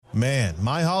Man,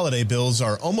 my holiday bills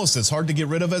are almost as hard to get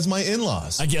rid of as my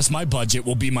in-laws. I guess my budget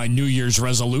will be my New Year's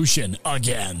resolution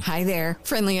again. Hi there,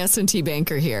 friendly S&T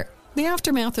banker here. The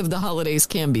aftermath of the holidays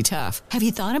can be tough. Have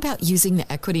you thought about using the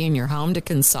equity in your home to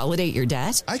consolidate your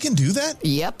debt? I can do that?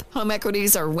 Yep. Home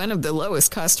equities are one of the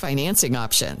lowest cost financing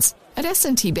options. At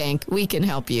S&T Bank, we can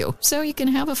help you so you can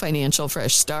have a financial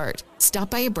fresh start. Stop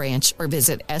by a branch or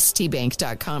visit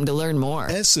stbank.com to learn more.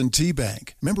 S&T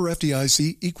Bank. Member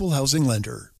FDIC, Equal Housing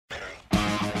Lender.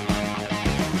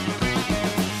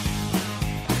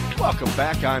 Welcome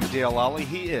back. I'm Dale Lally.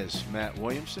 He is Matt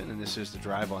Williamson, and this is The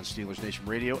Drive on Steelers Nation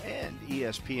Radio and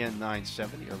ESPN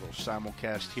 970, our little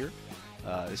simulcast here.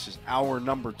 This is hour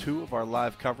number 2 of our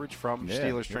live coverage from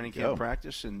Steelers training camp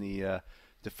practice, and the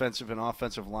defensive and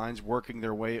offensive lines working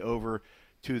their way over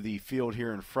to the field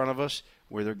here in front of us,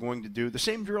 where they're going to do the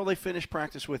same drill they finished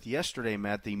practice with yesterday,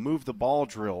 Matt, the move the ball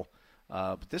drill.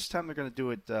 But this time they're going to do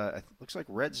it, looks like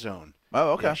red zone.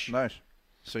 Oh, okay. Nice.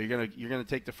 So you're gonna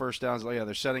take the first downs. Yeah,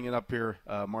 they're setting it up here.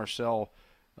 Marcel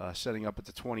setting up at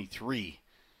the 23,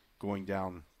 going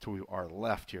down to our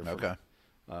left here.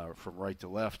 From right to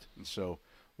left. And so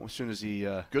as soon as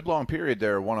the good long period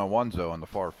there, one-on-ones though on the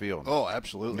far field. Oh,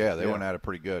 absolutely. Yeah, they went at it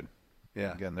pretty good.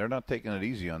 Yeah. Again, they're not taking it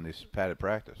easy on this padded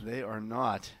practice. They are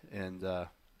not. And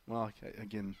well,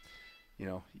 again, you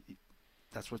know,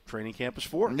 that's what training camp is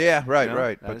for. Yeah, right, you know?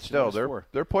 right. But still,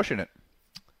 they're pushing it.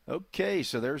 Okay,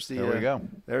 so there's the there we go.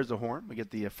 There's the horn. We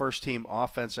get the first team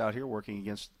offense out here working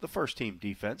against the first team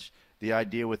defense. The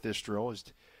idea with this drill is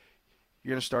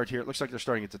you're going to start here. It looks like they're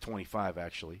starting at the 25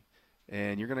 actually,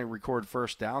 and you're going to record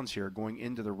first downs here going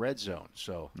into the red zone.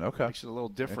 So it makes it a little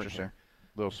different here.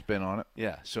 Little spin on it.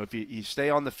 Yeah. So if you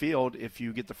stay on the field, if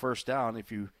you get the first down,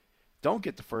 if you don't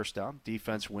get the first down,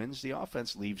 defense wins. The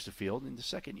offense leaves the field, and the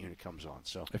second unit comes on.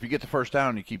 So if you get the first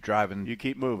down, you keep driving. You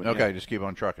keep moving. Okay, just keep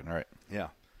on trucking. All right. Yeah.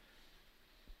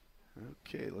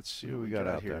 Okay, let's see what we got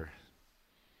out here. There.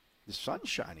 The sun's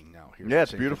shining now here. Yeah, at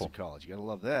it's St. beautiful. Vincent College. You got to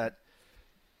love that.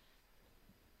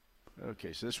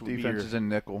 Okay, so this will defense be your is in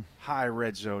nickel. High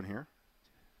red zone here.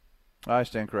 I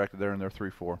stand corrected there in their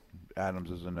 3-4.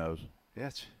 Adams is a nose. Yeah,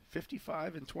 it's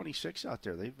 55 and 26 out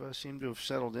there. They've seemed to have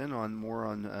settled in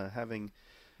on having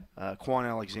Quan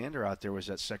Alexander out there was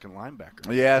that second linebacker.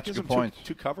 Yeah, that's a good point.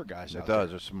 Two cover guys out there. It does.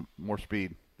 There. There's some more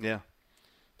speed. Yeah.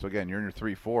 So, again, you're in your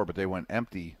 3-4, but they went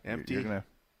empty. Empty.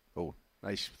 Oh.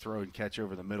 Nice throw and catch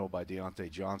over the middle by Deontay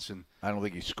Johnson. I don't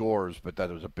think he scores, but that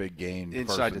was a big gain.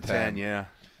 Inside the 10, yeah.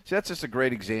 See, that's just a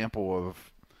great example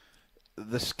of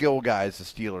the skill guys the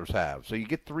Steelers have. So you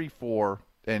get 3-4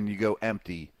 and you go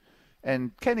empty.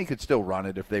 And Kenny could still run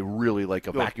it if they really,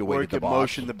 evacuated the box.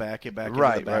 Motion the back, get back into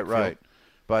the backfield. Right.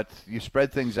 But you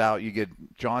spread things out. You get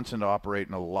Johnson to operate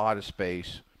in a lot of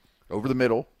space over the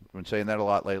middle. We've been saying that a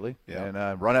lot lately. Yeah.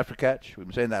 And run after catch. We've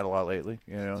been saying that a lot lately.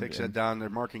 Takes that down. They're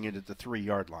marking it at the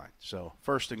 3-yard line. So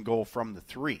first and goal from the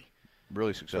 3.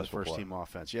 Really successful first team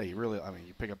offense. Yeah,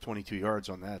 you pick up 22 yards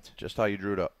on that. Just how you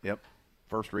drew it up. Yep.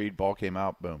 First read, ball came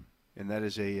out, boom. And that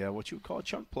is a what you would call a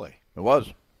chunk play. It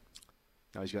was.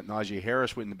 Now he's got Najee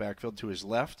Harris in the backfield to his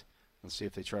left. Let's see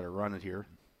if they try to run it here.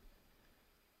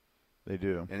 They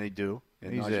do. And they do.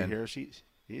 And he's Najee in. Harris, he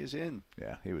is in.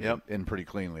 Yeah, he was in pretty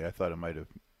cleanly. I thought it might have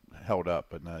held up,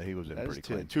 but no, he was in pretty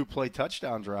clean. Two-play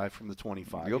touchdown drive from the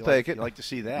 25. You'll take it. You like to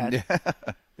see that. Yeah.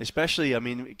 Especially,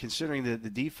 considering the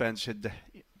defense had,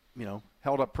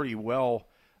 held up pretty well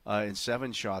in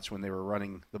 7 shots when they were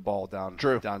running the ball down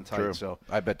tight. True. So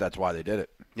I bet that's why they did it.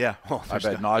 Yeah. Well, I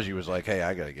bet Najee was like, hey,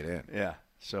 I got to get in. Yeah.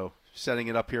 So setting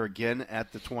it up here again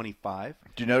at the 25.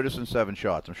 Did you notice in 7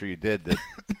 shots, I'm sure you did, that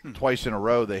twice in a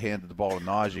row they handed the ball to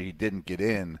Najee. He didn't get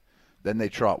in. Then they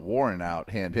trot Warren out,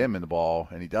 hand him in the ball,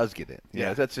 and he does get in.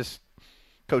 Yeah, that's just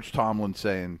Coach Tomlin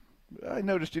saying, I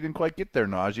noticed you didn't quite get there,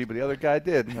 Najee, but the other guy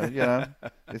did.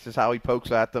 This is how he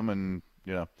pokes at them and,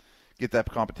 get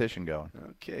that competition going.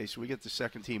 Okay, so we get the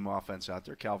second team offense out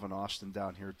there. Calvin Austin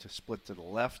down here to split to the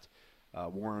left.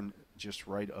 Warren just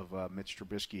right of Mitch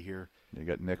Trubisky here. You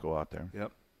got nickel out there.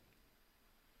 Yep.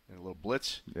 And a little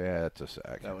blitz. Yeah, that's a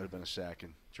sack. That would have been a sack,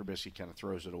 and Trubisky kind of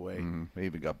throws it away.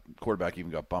 Quarterback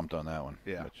even got bumped on that one.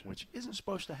 Yeah, which isn't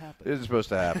supposed to happen. It isn't supposed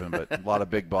to happen, but a lot of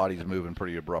big bodies moving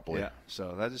pretty abruptly. Yeah,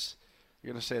 so that is –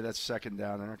 you're going to say that's second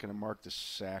down. They're not going to mark the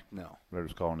sack? No. They're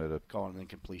just calling it an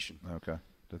incompletion. Okay.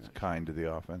 That's kind to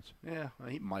the offense. Yeah,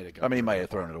 he might have he might have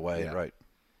thrown it away, right.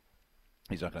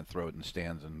 He's not going to throw it in the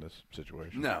stands in this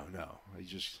situation. No. He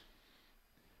just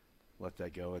let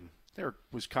that go. And there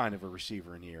was kind of a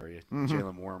receiver in the area. Mm-hmm.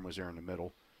 Jalen Warren was there in the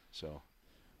middle. So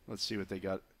let's see what they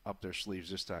got up their sleeves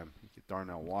this time. Get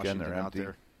Darnell Washington out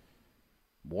there.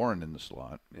 Warren in the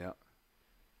slot. Yeah.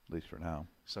 at least for now.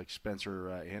 It's like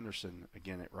Spencer Anderson,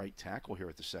 again, at right tackle here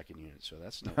at the second unit, so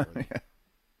that's noteworthy.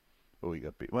 Oh, he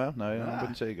got beat. Well, no, I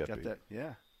wouldn't say he got beat. That,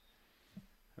 yeah.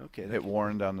 Okay. Hit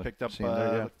Warren down the picked up, seam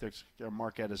there, their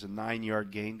Marquette as a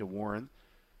 9-yard gain to Warren.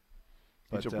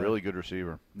 He's a really good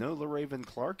receiver. No LaRaven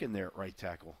Clark in there at right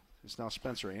tackle. It's now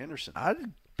Spencer Anderson.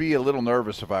 I'd be a little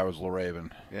nervous if I was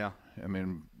LaRaven. Yeah. I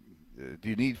mean, do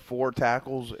you need 4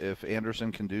 tackles if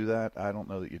Anderson can do that? I don't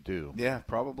know that you do. Yeah,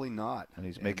 probably not. And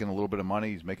he's making a little bit of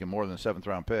money. He's making more than a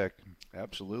 7th-round pick.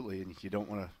 Absolutely, and you don't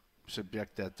want to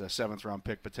subject that 7th-round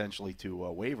pick potentially to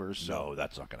waivers. So. No,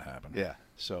 that's not going to happen. Yeah,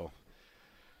 so.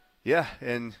 Yeah,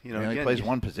 and, he only plays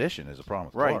one position is a problem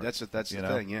with Right, Clark, that's the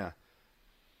thing, yeah.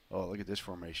 Oh, look at this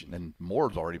formation. And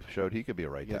Moore's already showed he could be a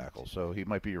right tackle, so he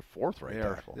might be your 4th right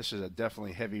tackle. This is a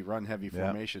definitely heavy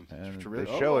formation. And they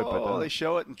show it, but they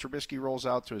show it, and Trubisky rolls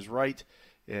out to his right,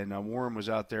 and Warren was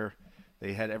out there.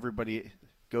 They had everybody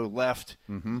go left.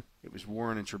 Mm-hmm. It was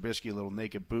Warren and Trubisky, a little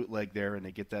naked bootleg there, and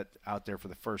they get that out there for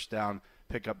the first down,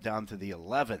 pick up down to the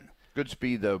 11. Good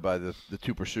speed, though, by the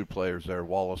 2 pursuit players there.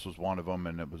 Wallace was one of them,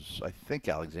 and it was, I think,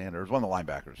 Alexander. It was one of the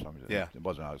linebackers. Yeah. It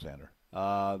wasn't Alexander.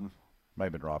 Might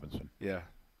have been Robinson. Yeah.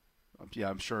 Yeah,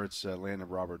 I'm sure it's Landon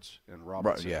Roberts and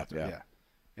Robinson. Yeah.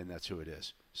 And that's who it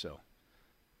is. So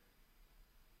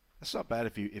that's not bad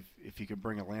if you could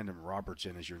bring a Landon Roberts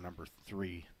in as your number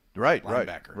 3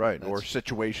 linebacker. Right. Or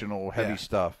situational heavy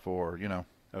stuff, or,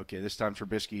 Okay, this time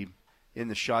Trubisky in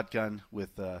the shotgun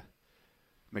with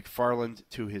McFarland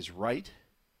to his right.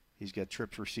 He's got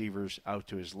trips receivers out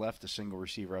to his left, a single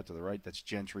receiver out to the right. That's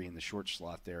Gentry in the short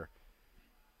slot there.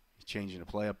 He's changing the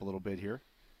play up a little bit here.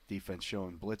 Defense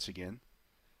showing blitz again.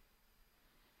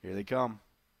 Here they come.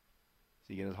 Is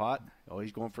he getting hot? Oh,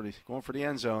 he's going for the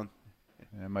end zone.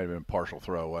 It might have been a partial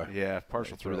throwaway. Yeah,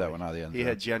 partial throwaway. Threw that one out of the end zone. He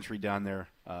had Gentry down there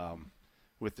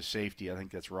with the safety. I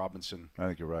think that's Robinson. I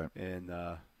think you're right. And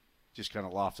just kind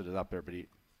of lofted it up there, but he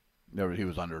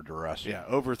was under duress. Yeah,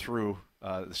 overthrew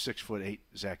the 6'8"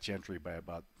 Zach Gentry by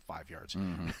about 5 yards.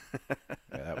 Mm-hmm.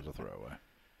 Yeah, that was a throwaway.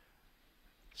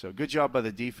 So good job by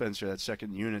the defense there, that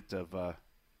second unit of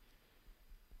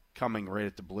coming right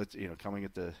at the blitz, coming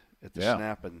at the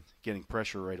snap and getting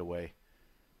pressure right away.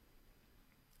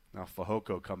 Now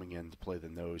Fehoko coming in to play the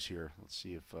nose here. Let's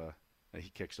see if he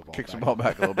kicks the ball back. Kicks the ball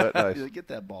back a little bit. Nice. Get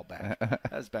that ball back.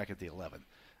 That's back at the 11.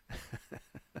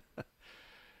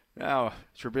 Now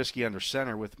Trubisky under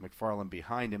center with McFarland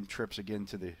behind him. Trips again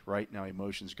to the right. Now he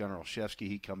motions Gunnar Olszewski.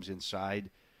 He comes inside.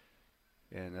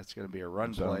 And that's going to be a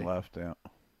run play. Left, yeah.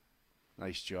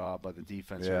 Nice job by the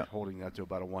defense holding that to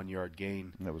about a 1-yard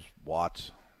gain. That was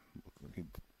Watts. He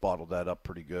bottled that up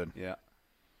pretty good. Yeah.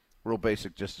 Real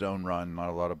basic, just zone run, not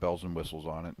a lot of bells and whistles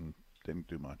on it, and didn't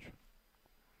do much.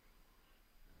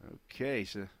 Okay,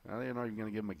 so they're not even going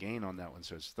to give him a gain on that one,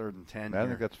 so it's 3rd and 10. I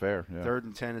think that's fair. Yeah. 3rd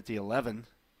and 10 at the 11,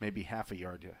 maybe half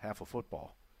a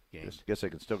football game. Guess they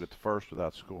could still get the first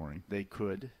without scoring. They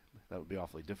could. That would be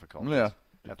awfully difficult. Yeah.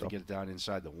 Have to get it down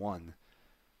inside the 1.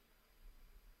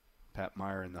 Pat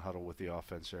Meyer in the huddle with the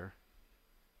offense there.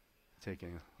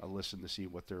 Taking a listen to see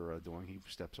what they're doing. He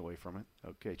steps away from it.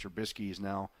 Okay, Trubisky is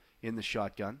now in the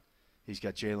shotgun. He's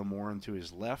got Jalen Warren to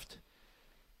his left.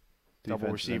 Double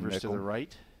receivers to the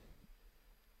right.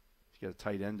 He's got a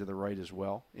tight end to the right as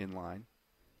well, in line.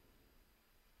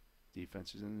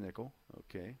 Defense is in the nickel.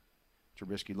 Okay.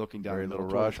 Trubisky looking down the middle.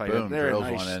 Rush. Boom, there. Drills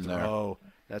Nice one in there. throw.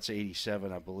 That's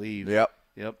 87, I believe. Yep.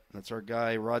 That's our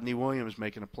guy, Rodney Williams,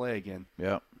 making a play again.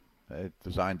 Yep. They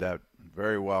designed that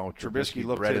very well. Trubisky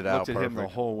looked at him the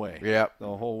whole way. Yep.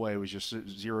 The whole way was just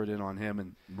zeroed in on him.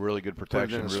 And really good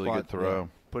protection, really good throw.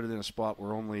 Put it in a spot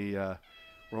where only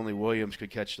Williams could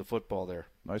catch the football there.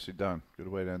 Nicely done. Good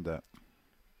way to end that.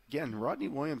 Again, Rodney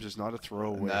Williams is not a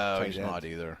throwaway. No, he's not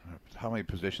either. How many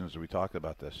positions do we talk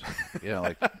about this?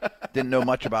 Didn't know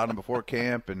much about him before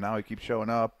camp, and now he keeps showing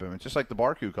up. And it's just like the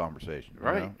Barku conversation.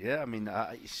 Right, yeah. I mean,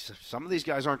 some of these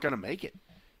guys aren't going to make it.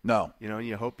 No.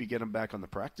 You hope you get him back on the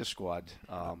practice squad.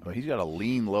 He's got a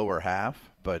lean lower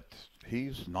half, but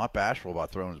he's not bashful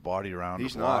about throwing his body around.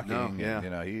 He's not, no. Yeah.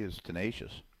 And, he is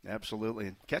tenacious. Absolutely.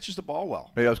 And catches the ball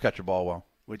well. He does catch the ball well.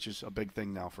 Which is a big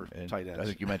thing now for tight ends. I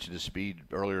think you mentioned his speed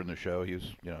earlier in the show. He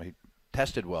was, he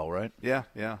tested well, right? Yeah.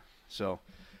 So,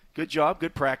 good job,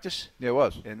 good practice. Yeah, it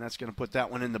was. And that's going to put that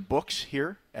one in the books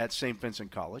here at St.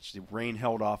 Vincent College. The rain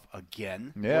held off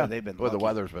again. Yeah. They've been the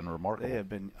weather's been remarkable. They have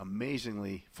been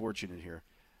amazingly fortunate here.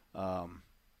 Another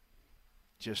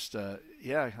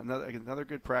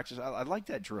good practice. I like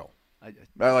that drill. I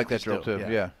like that drill too.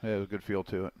 Yeah, it was a good feel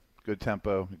to it. Good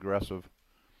tempo, aggressive.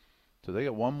 So they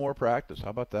get one more practice. How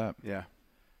about that? Yeah.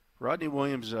 Rodney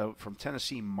Williams from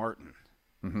Tennessee Martin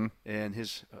and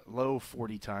his low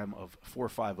 40 time of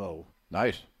 4.50.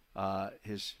 Nice.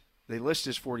 They list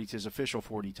his official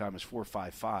 40 time as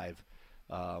 4.55.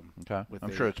 Okay.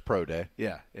 I'm sure it's pro day.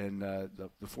 Yeah, and the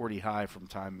 40 high from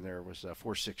time there was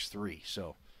 4.63.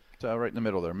 So right in the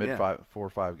middle there,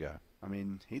 4.5 guy. I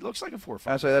mean, he looks like a 4.5.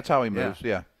 I say that's how he moves.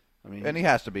 Yeah. I mean, and he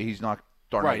has to be. He's not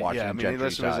Darnell Washington. Yeah, I mean, Gentry he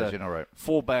listed as size, a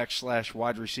fullback /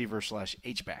 wide receiver /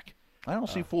 H-back. I don't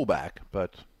see fullback,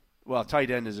 but tight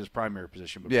end is his primary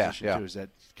position, but position 2 is that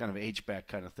kind of H-back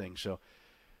kind of thing. So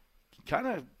kind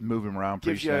of move him around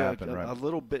gives you pre-snap a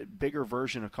little bit bigger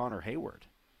version of Connor Hayward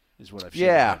is what I've seen.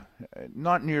 Yeah,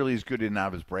 not nearly as good in and out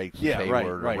of his breaks as Hayward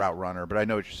or right. route runner, but I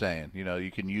know what you're saying.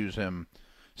 You can use him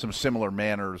some similar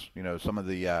manners. Some of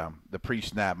the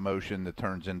pre-snap motion that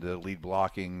turns into lead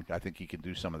blocking. I think he can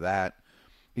do some of that.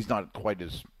 He's not quite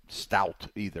as stout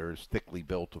either, as thickly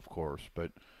built, of course,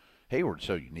 but Hayward's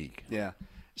so unique. Yeah.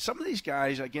 Some of these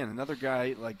guys, again, another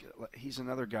guy, he's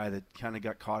another guy that kind of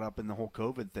got caught up in the whole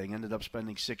COVID thing, ended up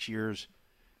spending 6 years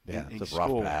in it's a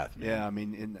school. rough path. Man. Yeah, I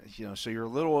mean, so you're a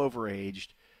little overaged,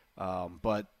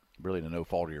 but really to no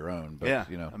fault of your own. But, I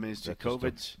mean, it's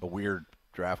COVID's a weird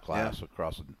draft class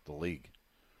across the league.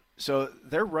 So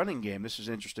their running game, this is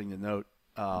interesting to note,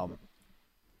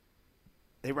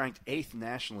 they ranked 8th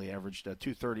nationally, averaged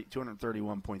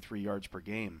 231.3 yards per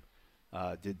game,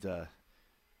 did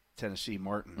Tennessee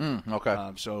Martin.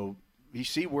 Okay. So you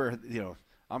see where,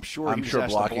 I'm sure he was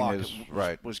asked blocking to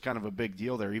block was kind of a big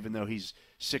deal there, even though he's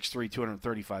 6'3",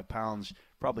 235 pounds,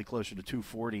 probably closer to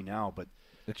 240 now. But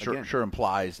it sure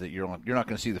implies that you're not going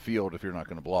to see the field if you're not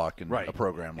going to block in a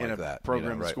program like that. A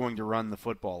program that's going to run the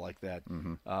football like that.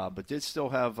 But did still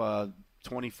have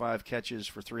 25 catches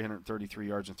for 333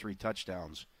 yards and 3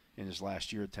 touchdowns in his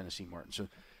last year at Tennessee Martin. So,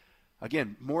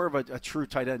 again, more of a true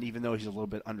tight end, even though he's a little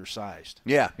bit undersized.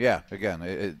 Yeah. Again,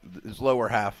 his lower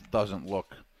half doesn't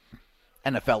look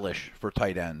NFL-ish for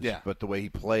tight ends, but the way he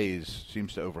plays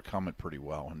seems to overcome it pretty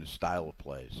well in his style of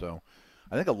play. So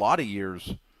I think a lot of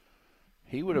years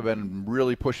he would have been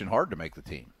really pushing hard to make the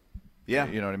team. Yeah.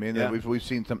 You know what I mean? Yeah. We've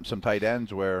seen some tight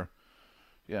ends where,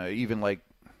 even like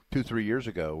 2-3 years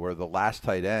ago, where the last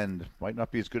tight end might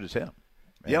not be as good as him.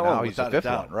 And now he's the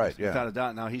 5th one, right? Yeah. Without a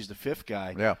doubt. Now he's the 5th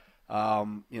guy. Yeah.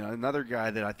 Another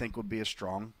guy that I think would be a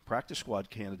strong practice squad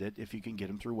candidate if you can get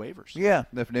him through waivers. Yeah,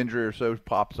 if an injury or so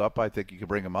pops up, I think you can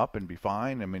bring him up and be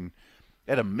fine. I mean,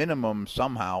 at a minimum,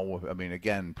 somehow,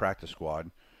 again, practice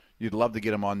squad, you'd love to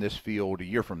get him on this field a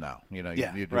year from now. You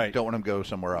don't want him to go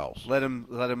somewhere else. Let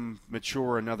him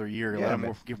mature another year. Yeah, let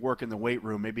him work in the weight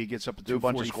room. Maybe he gets up to do a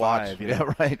bunch of squats.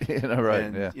 Yeah, right.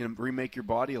 And remake your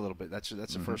body a little bit. That's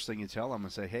the first thing you tell him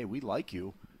and say, hey, we like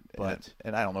you. But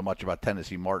and I don't know much about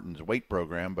Tennessee Martin's weight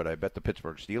program, but I bet the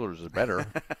Pittsburgh Steelers is better.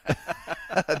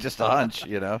 Just a hunch,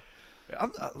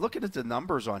 I'm looking at the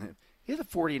numbers on him. He had a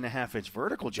 40.5-inch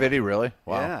vertical jump. Did he really?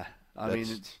 Wow. Yeah. I mean,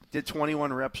 did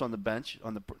 21 reps on the bench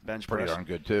press. Pretty darn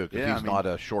good, too, because he's not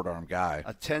a short-arm guy.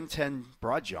 A 10-10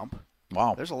 broad jump.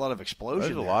 Wow. There's a lot of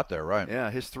explosion. There's a lot there, right.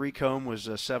 Yeah, his 3-cone was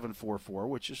 7.44,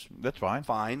 which is that's fine.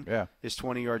 Fine. Yeah. His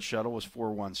 20-yard shuttle was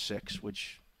 4.16,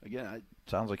 which, again,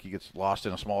 sounds like he gets lost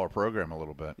in a smaller program a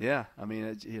little bit. Yeah, I mean,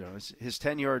 his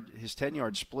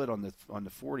 10-yard split on the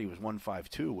 40 was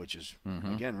 1.52, which is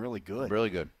again really good. Really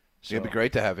good. So, it'd be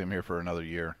great to have him here for another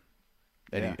year,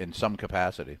 in some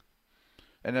capacity.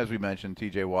 And as we mentioned,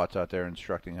 T.J. Watt's out there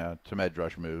instructing how some edge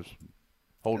rush moves,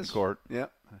 holding court. Yeah,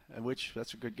 which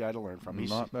that's a good guy to learn from. He's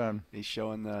not bad. He's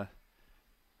showing the.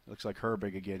 Looks like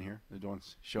Herbig again here. They're doing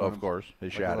showing. Of course,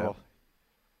 his shadow.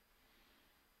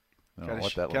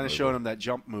 Kind of showing him that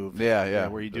jump move. Yeah,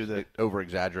 where you do the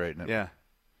over-exaggerating it. Yeah.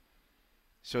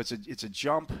 So it's a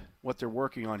jump. What they're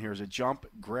working on here is a jump,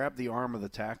 grab the arm of the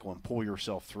tackle, and pull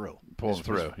yourself through. Pull him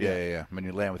through. Yeah. When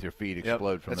you land with your feet,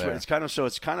 explode from there. It's kind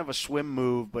of a swim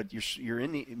move, but you're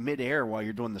in the midair while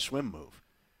you're doing the swim move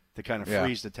to kind of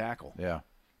freeze the tackle. Yeah.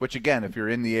 Which again, if you're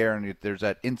in the air and there's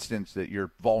that instance that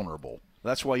you're vulnerable.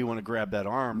 That's why you want to grab that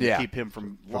arm to keep him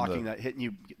from hitting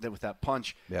you with that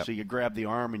punch. Yep. So you grab the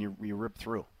arm and you rip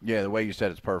through. Yeah, the way you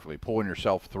said it's perfectly. Pulling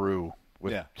yourself through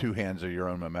with 2 hands of your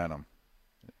own momentum.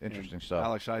 Interesting stuff.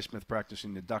 Alex Highsmith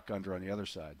practicing the duck under on the other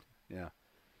side. Yeah.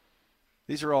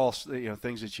 These are all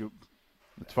things that you.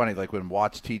 It's funny, like when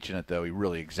Watt's teaching it, though, he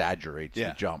really exaggerates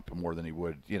the jump more than he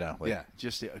would,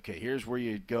 Just here's where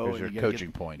you go. Here's your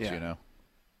coaching points,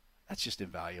 That's just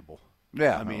invaluable.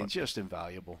 Yeah. I mean, just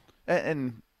invaluable.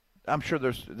 And I'm sure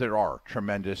there are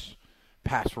tremendous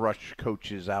pass rush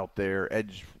coaches out there,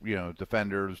 edge,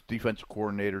 defenders, defensive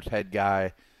coordinators, head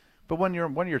guy. But when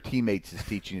one of your teammates is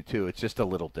teaching you too, it's just a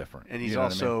little different. And he's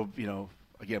also,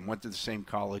 again, went to the same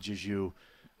college as you.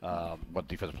 What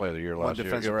defensive player of the year last One year?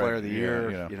 defensive player of the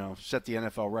year. Yeah. Set the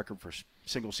NFL record for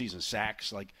single season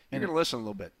sacks. Like, you're going to listen a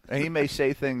little bit. And he may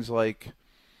say things like,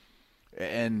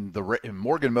 and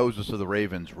Morgan Moses of the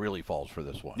Ravens really falls for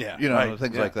this one. Yeah,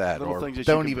 things like that. Little Or things that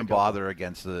don't you even can pick up bother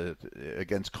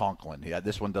against Conklin. Yeah,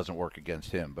 this one doesn't work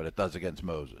against him, but it does against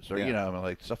Moses. Or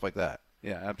like stuff like that.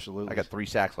 Yeah, absolutely. I got 3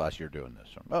 sacks last year doing this.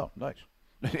 Oh, nice.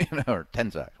 Or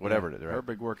 10 sacks, whatever it is. Right?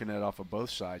 Herbig working that off of both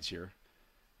sides here,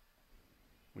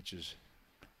 which is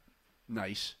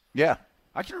nice. Yeah.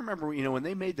 I can remember, when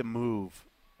they made the move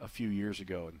a few years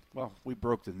ago, and, well, we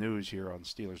broke the news here on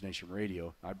Steelers Nation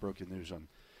Radio. I broke the news on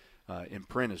in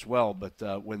print as well,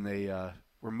 but when they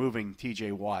were moving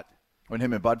T.J. Watt. When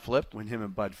him and Bud flipped?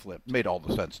 Made all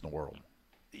the sense in the world.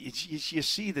 You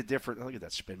see the difference. Look at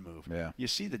that spin move. Yeah. You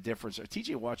see the difference.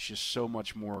 T.J. Watt's just so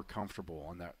much more comfortable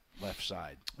on that left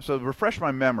side. So refresh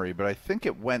my memory, but I think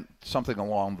it went something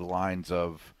along the lines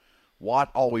of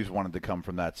Watt always wanted to come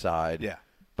from that side. Yeah.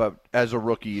 But as a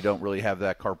rookie, you don't really have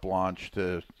that carte blanche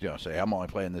to say, I'm only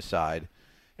playing this side.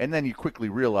 And then you quickly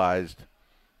realized,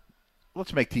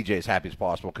 let's make TJ as happy as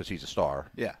possible because he's a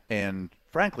star. Yeah. And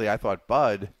frankly, I thought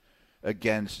Bud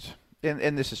against,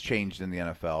 and this has changed in the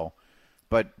NFL,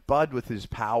 but Bud with his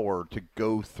power to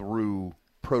go through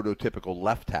prototypical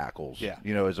left tackles,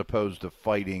 as opposed to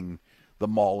fighting the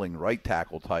mauling right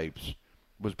tackle types,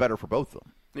 was better for both of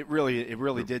them. It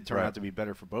really did turn out to be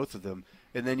better for both of them.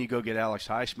 And then you go get Alex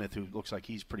Highsmith, who looks like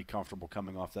he's pretty comfortable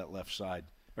coming off that left side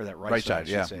or that right side.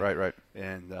 Yeah, say. right.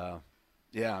 And I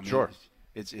mean, sure,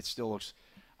 it still looks.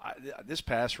 This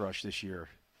pass rush this year,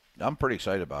 I'm pretty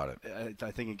excited about it.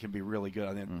 I think it can be really good.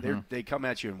 I mean, they come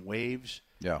at you in waves.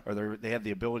 Yeah, or they have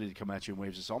the ability to come at you in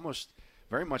waves. It's almost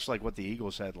very much like what the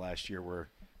Eagles had last year, where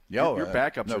your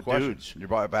backups are dudes. Your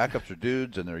backups are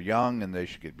dudes, and they're young, and they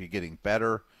should be getting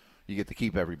better. You get to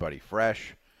keep everybody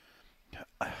fresh.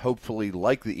 Hopefully,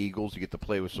 like the Eagles, you get to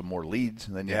play with some more leads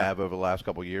than you have over the last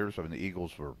couple of years. I mean, the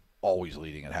Eagles were always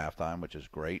leading at halftime, which is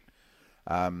great.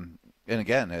 And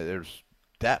again, there's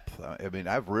depth. I mean,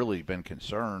 I've really been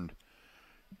concerned.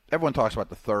 Everyone talks about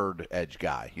the third edge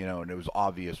guy, and it was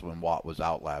obvious when Watt was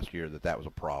out last year that was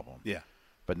a problem. Yeah.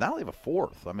 But now they have a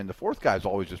fourth. I mean, the fourth guy's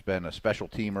always just been a special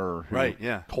teamer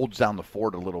who holds down the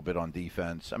fort a little bit on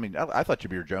defense. I mean, I thought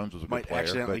Jameer Jones was a good player. Might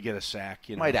accidentally get a sack.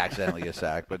 Might accidentally get a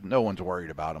sack, but no one's worried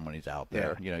about him when he's out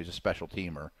there. Yeah. He's a special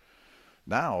teamer.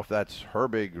 Now, if that's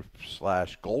Herbig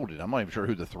 / Golden, I'm not even sure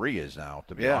who the 3 is now,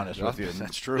 to be honest with you.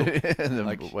 That's true.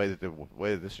 the way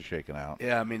that this is shaking out.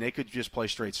 Yeah, I mean, they could just play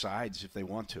straight sides if they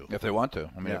want to. If they want to.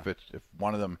 I mean, if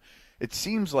one of them – it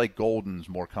seems like Golden's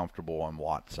more comfortable on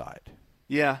Watt's side.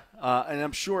 Yeah, and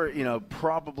I'm sure,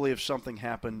 probably if something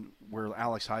happened where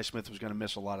Alex Highsmith was going to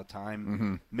miss a lot of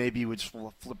time, maybe you would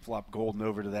flip-flop Golden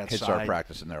over to that side. He'd start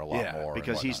practicing there a lot more.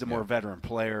 Because he's the more veteran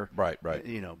player. Right.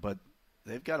 But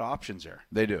they've got options there.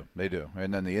 They do.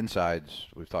 And then the insides,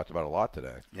 we've talked about a lot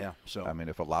today. Yeah. So I mean,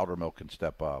 if a Loudermilk can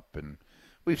step up, and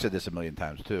we've said this a million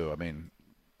times too, I mean,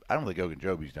 I don't think Ogunjobi's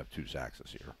going to have 2 sacks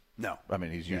this year. No. I mean,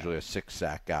 he's usually a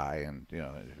 6-sack guy, and,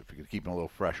 if you could keep him a little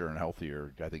fresher and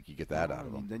healthier, I think you get that out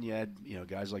of him. Then you add,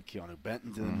 guys like Keanu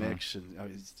Benton to the mix, and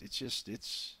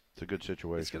it's a good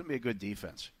situation. It's going to be a good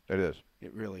defense. It is.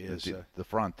 It really is. The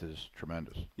front is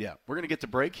tremendous. Yeah. We're going to get to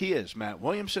break. He is Matt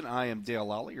Williamson. I am Dale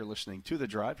Lally. You're listening to The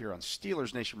Drive here on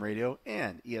Steelers Nation Radio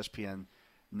and ESPN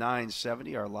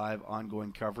 970, our live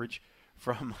ongoing coverage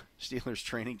from Steelers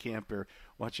training camp. They're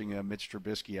watching Mitch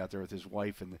Trubisky out there with his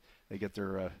wife, and they get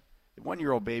their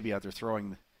 1-year-old baby out there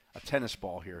throwing a tennis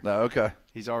ball here. Oh, okay.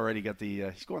 He's already got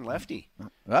he's going lefty.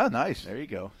 Oh, nice. There you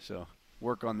go. So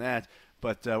work on that.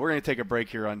 But we're going to take a break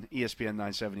here on ESPN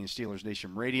 970 and Steelers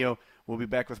Nation Radio. We'll be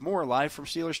back with more live from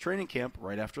Steelers training camp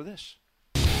right after this.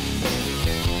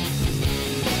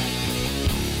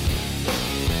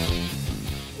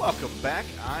 Welcome back.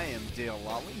 I am Dale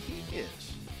Lally. He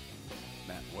is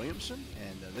Matt Williamson,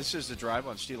 and this is The Drive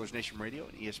on Steelers Nation Radio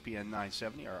and ESPN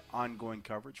 970, our ongoing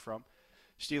coverage from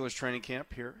Steelers training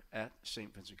camp here at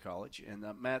St. Vincent College. And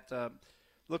Matt,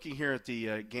 looking here at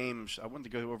the games, I wanted to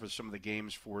go over some of the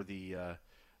games for the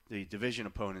division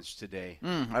opponents today.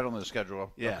 I don't know the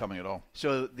schedule upcoming at all.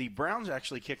 So the Browns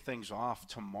actually kick things off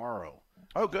tomorrow.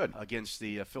 Oh, good. Against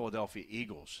the Philadelphia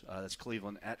Eagles. That's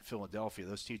Cleveland at Philadelphia.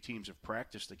 Those two teams have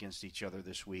practiced against each other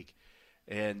this week.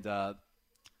 And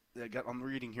I'm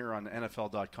reading here on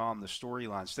NFL.com the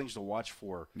storylines, things to watch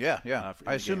for. Yeah.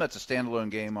 I assume that's a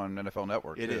standalone game on NFL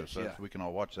Network, it too. Is, so we can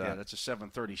all watch that. Yeah, that's a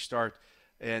 7:30 start.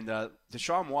 And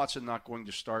Deshaun Watson not going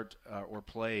to start or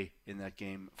play in that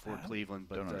game for Cleveland.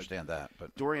 But don't understand that.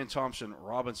 But Dorian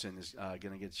Thompson-Robinson is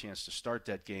going to get a chance to start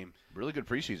that game. Really good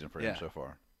preseason for him so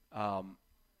far.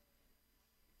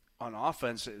 on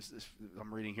offense,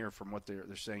 I'm reading here from what they're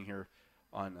saying here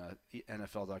on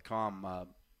NFL.com.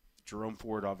 Jerome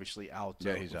Ford obviously out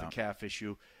he's with out. a calf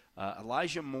issue.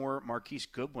 Elijah Moore, Marquise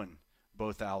Goodwin,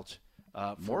 both out.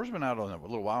 Moore's been out on a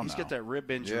little while now. He's got that rib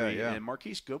injury, Yeah. and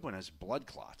Marquise Goodwin has blood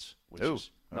clots, which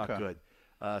is not good.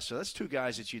 So that's two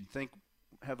guys that you'd think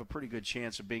have a pretty good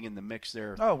chance of being in the mix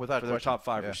there without for their question. top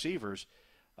 5 receivers.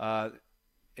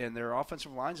 And their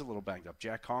offensive line's a little banged up.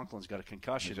 Jack Conklin's got a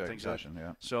concussion.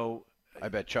 So I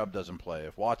bet Chubb doesn't play.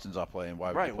 If Watson's not playing,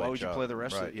 why would you play the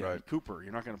rest of it? Cooper,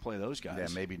 you're not going to play those guys. Yeah,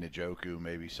 maybe Njoku,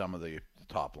 maybe some of the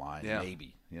top line,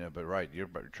 maybe. But you're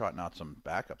trotting out some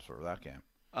backups for that game.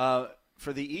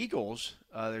 For the Eagles,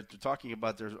 they're talking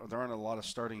about there aren't a lot of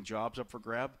starting jobs up for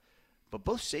grab, but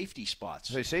both safety spots.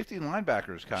 So safety and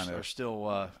linebackers are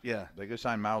still They go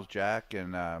sign Miles Jack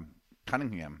and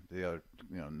Cunningham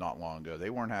not long ago. They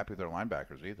weren't happy with their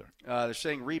linebackers either. They're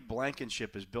saying Reed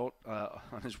Blankenship is built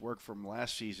on his work from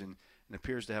last season and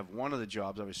appears to have one of the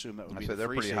jobs. I would assume that would be the they're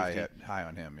free pretty safety. high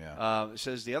on him, yeah. It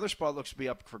says the other spot looks to be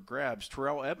up for grabs.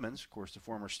 Terrell Edmonds, of course, the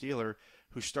former Steeler,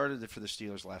 who started for the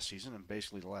Steelers last season and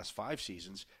basically the last 5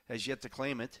 seasons, has yet to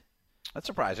claim it. That's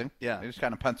surprising. Yeah. They just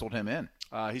kind of penciled him in.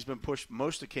 He's been pushed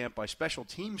most of camp by special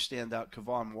team standout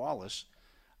Kevon Wallace,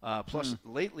 plus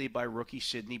lately by rookie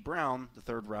Sidney Brown, the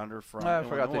third rounder from Illinois. I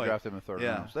forgot they drafted him in the third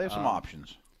round. So they have some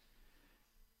options.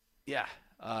 Yeah.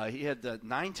 He had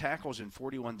 9 tackles and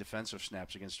 41 defensive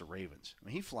snaps against the Ravens. I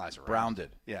mean, he flies around. Brown did.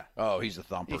 Yeah. Oh, he's a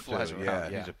thumper, he flies too.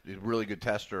 around, He's a really good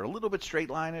tester. A little bit straight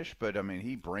line-ish, but, I mean,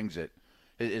 he brings it.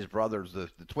 His brothers, the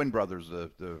twin brothers,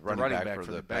 the running back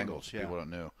for the Bengals, people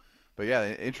don't know. But,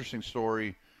 yeah, interesting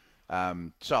story.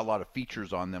 Saw a lot of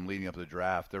features on them leading up to the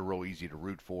draft. They're real easy to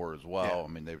root for as well. Yeah. I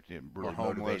mean, they really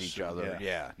motivate each other.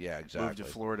 Yeah, exactly. Moved to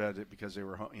Florida because they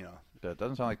were, It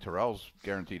doesn't sound like Terrell's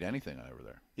guaranteed anything over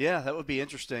there. Yeah, that would be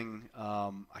interesting.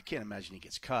 I can't imagine he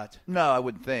gets cut. No, I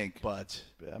wouldn't think. But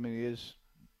I mean, he is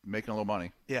making a little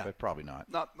money. Yeah, but probably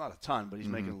not. Not a ton, but he's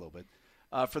making a little bit.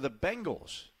 For the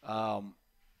Bengals,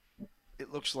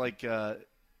 it looks like their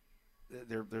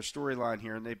storyline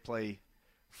here, and they play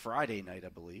Friday night, I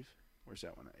believe. Where's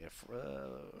that one?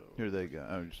 Here they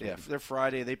go. They're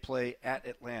Friday. They play at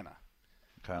Atlanta.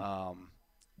 Okay.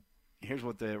 Here's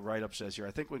what the write-up says here.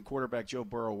 I think when quarterback Joe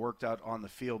Burrow worked out on the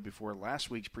field before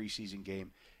last week's preseason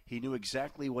game, he knew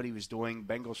exactly what he was doing.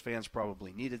 Bengals fans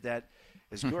probably needed that.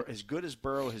 As good as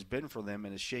Burrow has been for them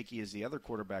and as shaky as the other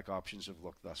quarterback options have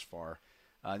looked thus far,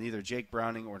 neither Jake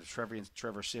Browning or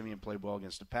Trevor Siemian played well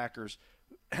against the Packers,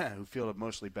 who fielded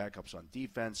mostly backups on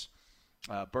defense.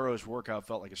 Burrow's workout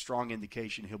felt like a strong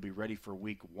indication he'll be ready for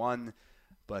week 1,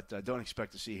 but don't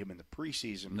expect to see him in the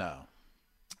preseason. No.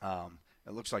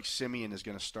 It looks like Siemian is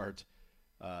going to start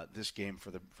this game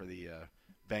for the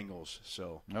Bengals.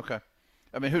 So okay,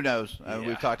 I mean, who knows?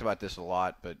 We've talked about this a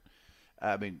lot, but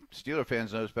I mean, Steeler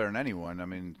fans know better than anyone. I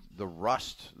mean, the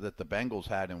rust that the Bengals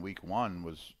had in Week 1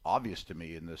 was obvious to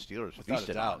me, and the Steelers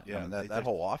feasted on it. Yeah, I mean, that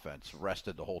whole offense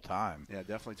rested the whole time. Yeah,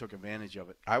 definitely took advantage of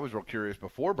it. I was real curious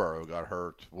before Burrow got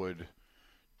hurt. Would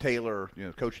Taylor,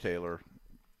 Coach Taylor,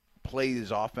 play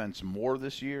his offense more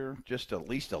this year, just at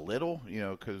least a little,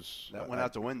 because that went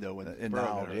out the window when and Burrow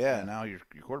now, got hurt. Yeah, now your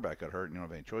quarterback got hurt, and you don't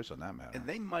have any choice on that matter. And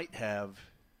they might have.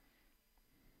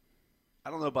 I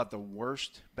don't know about the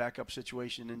worst backup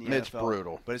situation in the NFL. It's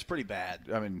brutal, but it's pretty bad.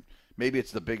 I mean, maybe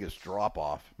it's the biggest drop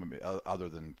off, other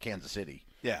than Kansas City.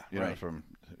 Yeah, right. From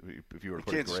if you were to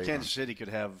put a grade Kansas City could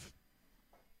have.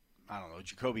 I don't know,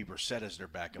 Jacoby Brissett as their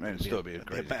backup. It'd still be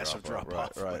a massive drop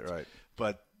off. Right.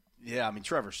 But yeah, I mean,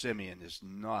 Trevor Siemian is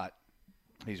not.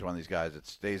 He's one of these guys that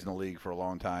stays in the league for a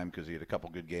long time because he had a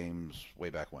couple good games way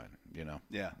back when,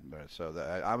 Yeah. So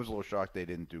I was a little shocked they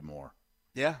didn't do more.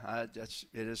 Yeah, it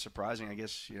is surprising. I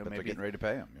guess but maybe they're getting ready to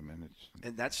pay him. I mean,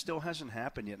 and that still hasn't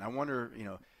happened yet. And I wonder,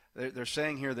 they're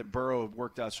saying here that Burrow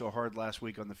worked out so hard last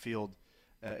week on the field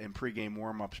in pregame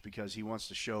warmups because he wanted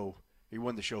to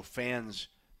show fans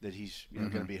that he's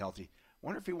going to be healthy. I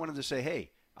wonder if he wanted to say, hey,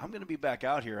 I'm going to be back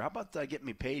out here. How about getting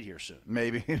me paid here soon?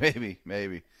 Maybe.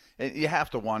 And you have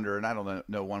to wonder, and I don't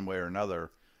know one way or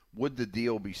another, would the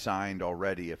deal be signed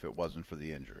already if it wasn't for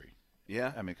the injury?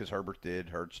 Yeah. I mean, because Hurts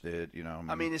did,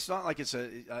 I mean, it's not like it's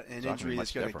an injury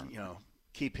that's going to,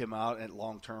 keep him out at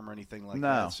long term or anything like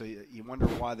that. So you wonder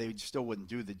why they still wouldn't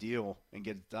do the deal and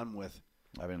get it done with.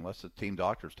 I mean, unless the team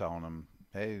doctor's telling him,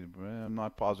 hey, I'm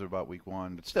not positive about week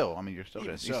 1. But still, I mean, he's still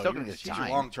going to get signed. He's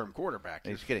a long-term quarterback.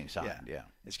 He's getting signed, yeah.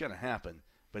 It's going to happen,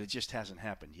 but it just hasn't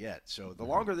happened yet. So the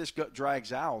longer this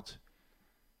drags out.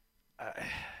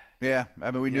 Yeah,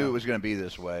 I mean, we knew it was going to be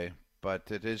this way, but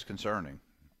it is concerning.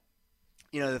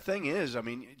 The thing is, I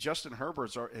mean, Justin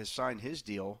Herbert has signed his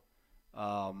deal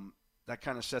that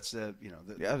kind of sets the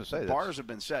the bars have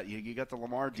been set. You got the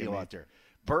Lamar deal out there.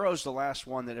 Burrow's the last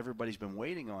one that everybody's been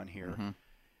waiting on here. Mm-hmm.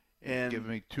 And give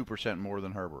me 2% more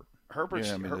than Herbert.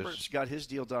 Herbert's got his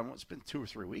deal done. It's been 2 or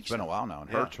 3 weeks. It's been a while now, and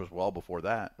Hurts was well before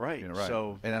that. Right. Right.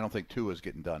 So, and I don't think Tua's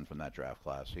getting done from that draft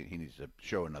class. He needs to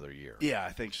show another year. Yeah,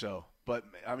 I think so. But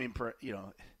I mean,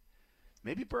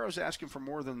 maybe Burrow's asking for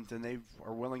more than they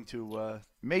are willing to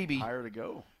maybe hire to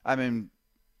go. I mean,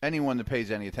 anyone that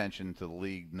pays any attention to the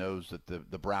league knows that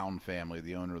the Brown family,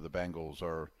 the owner of the Bengals,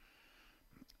 are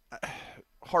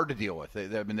hard to deal with.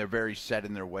 They're very set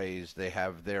in their ways. They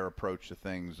have their approach to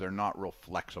things. They're not real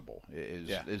flexible.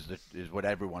 Is what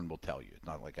everyone will tell you. It's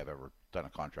not like I've ever done a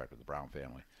contract with the Brown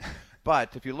family.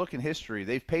 But if you look in history,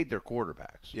 they've paid their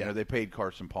quarterbacks. Yeah. They paid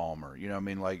Carson Palmer.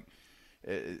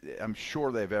 I'm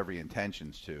sure they have every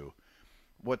intentions to.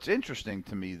 What's interesting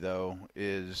to me, though,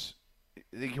 is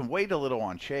they can wait a little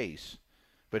on Chase,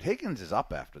 but Higgins is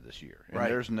up after this year. And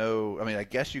there's I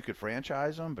guess you could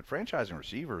franchise him, but franchising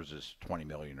receivers is $20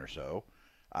 million or so.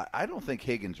 I don't think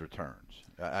Higgins returns.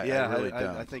 I really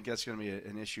don't. I think that's going to be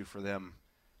an issue for them.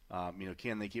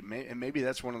 Can they keep? And maybe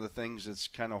that's one of the things that's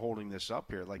kind of holding this up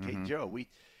here. Like, hey, Joe,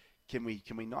 can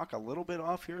we knock a little bit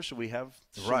off here so we have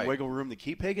some wiggle room to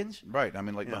keep Higgins? Right. I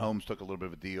mean, Mahomes took a little bit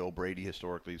of a deal. Brady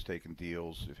historically has taken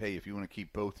deals. If you want to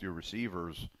keep both your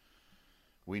receivers,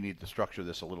 we need to structure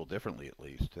this a little differently at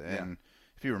least. And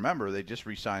if you remember, they just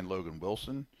re-signed Logan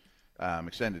Wilson,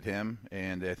 extended him,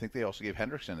 and I think they also gave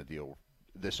Hendrickson a deal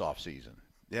this offseason.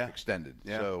 Yeah. Extended.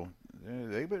 Yeah. So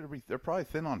they're probably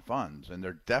thin on funds, and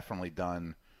they're definitely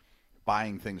done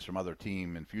buying things from other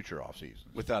team in future off seasons.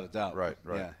 Without a doubt. Right.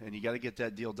 Yeah, and you got to get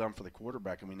that deal done for the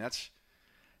quarterback. I mean,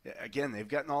 again, they've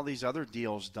gotten all these other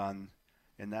deals done,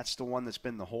 and that's the one that's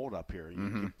been the hold up here.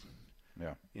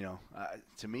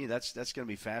 To me, that's going to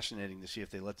be fascinating to see if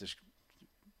they let this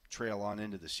trail on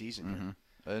into the season.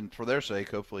 And for their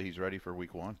sake, hopefully he's ready for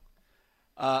week 1.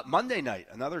 Monday night,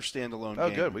 another standalone game. Oh,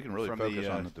 good. We can really focus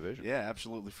on the division. Yeah,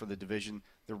 absolutely, for the division.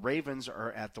 The Ravens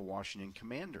are at the Washington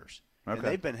Commanders. Okay. And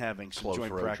they've been having some Close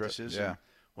joint practices. Yeah.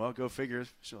 And, go figure.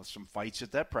 Some fights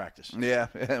at that practice. Yeah,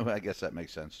 I guess that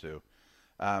makes sense too.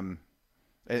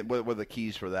 What are the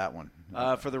keys for that one?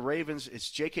 For the Ravens, it's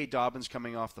J.K. Dobbins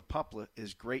coming off the pup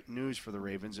is great news for the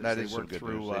Ravens as they work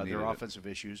through their offensive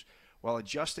issues while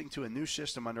adjusting to a new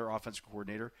system under offensive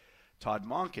coordinator Todd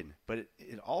Monken. But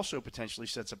it also potentially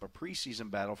sets up a preseason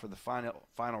battle for the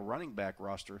final running back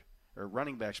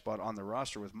spot on the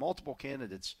roster with multiple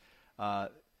candidates.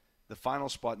 The final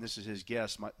spot, and this is his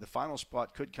guess, the final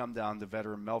spot could come down to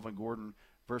veteran Melvin Gordon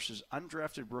versus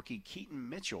undrafted rookie Keaton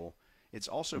Mitchell. It's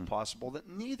also possible that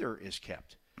neither is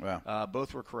kept. Wow.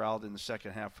 Both were corralled in the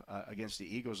second half against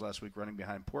the Eagles last week, running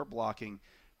behind poor blocking.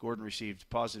 Gordon received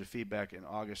positive feedback in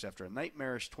August after a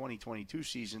nightmarish 2022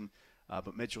 season,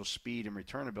 but Mitchell's speed and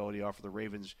return ability offer the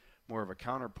Ravens more of a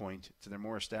counterpoint to their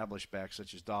more established backs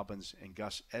such as Dobbins and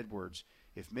Gus Edwards.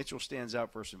 If Mitchell stands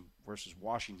out versus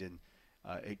Washington,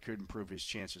 it could improve his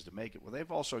chances to make it. Well, they've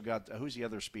also got who's the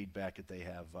other speed back that they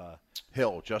have?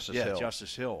 Justice Hill.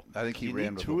 Justice Hill. I think he you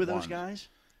ran need two of those guys.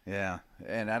 Yeah,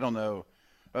 and I don't know.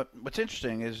 What's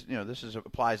interesting is this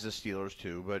applies to Steelers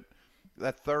too, but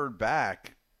that third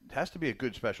back has to be a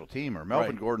good special teamer.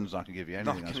 Melvin Gordon's not going to give you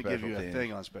anything on special teams. Not going to give you a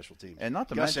thing on special teams. And not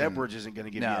to Gus mention, Edwards isn't going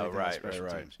to give you anything on special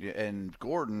teams. Yeah, and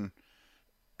Gordon,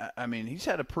 I mean, he's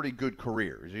had a pretty good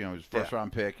career. His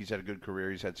first-round pick. He's had a good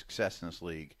career. He's had success in this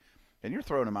league. And you're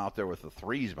throwing him out there with the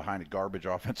threes behind a garbage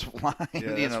offensive line,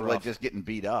 like just getting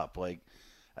beat up.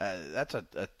 That's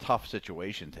a tough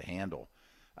situation to handle.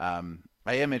 I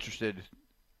am interested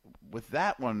with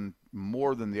that one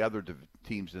more than the other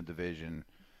teams in the division.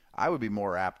 I would be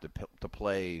more apt to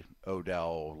play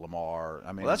Odell, Lamar.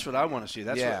 I mean, that's what I want to see.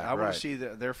 I want to see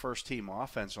their first team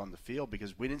offense on the field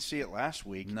because we didn't see it last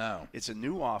week. No, it's a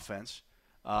new offense.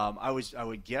 I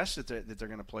would guess that they're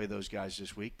going to play those guys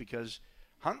this week because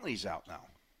Huntley's out now.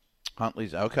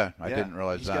 Huntley's okay. I didn't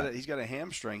realize that. He's got a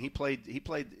hamstring. He played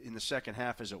in the second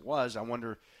half as it was. I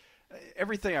wonder.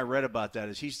 Everything I read about that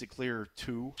is he's the clear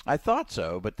 2. I thought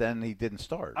so, but then he didn't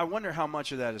start. I wonder how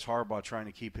much of that is Harbaugh trying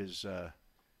to keep his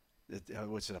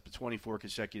what's it up to 24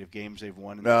 consecutive games they've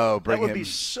won. That would be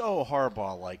so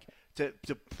Harbaugh-like to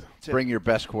bring your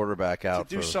best quarterback out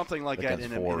to do something like that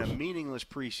in a meaningless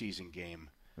preseason game.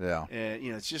 Yeah, and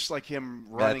it's just like him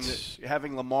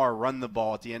having Lamar run the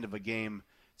ball at the end of a game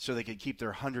so they could keep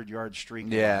their 100-yard streak.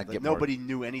 Yeah, nobody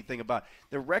knew anything about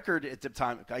the record at the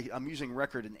time. I'm using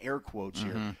record in air quotes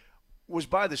here. Was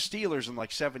by the Steelers in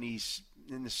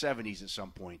the 70s at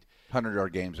some point.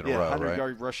 100-yard games in a row,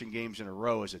 100-yard rushing games in a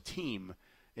row as a team.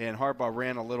 And Harbaugh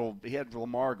ran a little. He had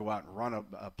Lamar go out and run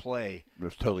a play. It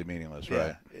was totally meaningless,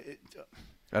 Yeah. right?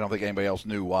 I don't think anybody else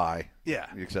knew why. Yeah.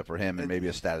 Except for him and maybe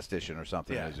a statistician or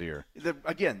something in his ear.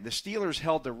 Again, the Steelers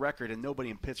held the record, and nobody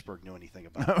in Pittsburgh knew anything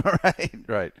about it.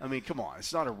 Right. I mean, come on.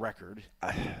 It's not a record.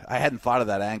 I hadn't thought of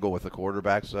that angle with the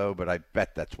quarterbacks, though, but I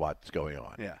bet that's what's going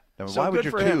on. Yeah. I mean, So why good would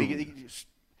your for him. two...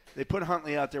 They put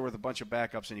Huntley out there with a bunch of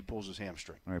backups, and he pulls his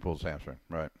hamstring. He pulls his hamstring,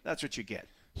 right. That's what you get.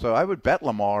 So I would bet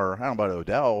Lamar, I don't know about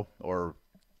Odell or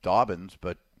Dobbins,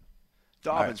 but...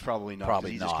 Dobbins probably not.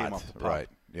 Probably he not, just came off the pup. right,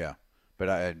 yeah.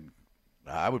 But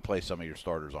I would play some of your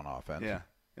starters on offense. Yeah.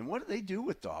 And what do they do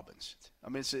with Dobbins? I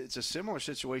mean, it's a similar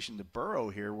situation to Burrow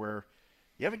here where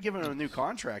you haven't given him a new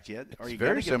contract yet. It's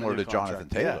very similar to Jonathan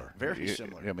Taylor. Yeah, very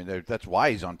similar. I mean, that's why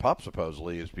he's on PUP,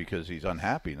 supposedly, is because he's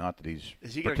unhappy, not that he's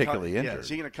particularly injured. Is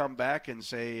he going to come back and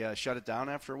say, shut it down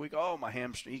after a week? Oh, my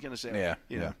hamstring. He's going to say,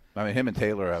 yeah. I mean, him and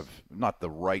Taylor have not the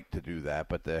right to do that,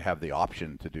 but they have the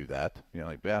option to do that. You know,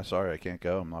 like, yeah, sorry, I can't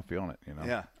go. I'm not feeling it. You know.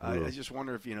 Yeah. I just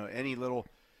wonder if, any little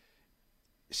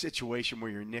situation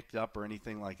where you're nicked up or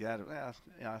anything like that.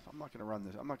 I'm not going to run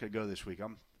this. I'm not going to go this week.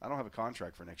 I don't have a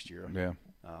contract for next year. Yeah.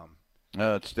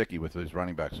 It's sticky with his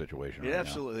running back situation. It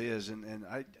absolutely is, and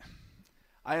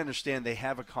I understand they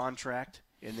have a contract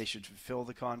and they should fulfill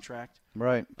the contract.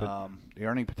 Right, but the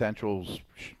earning potential's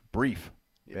brief.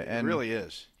 It really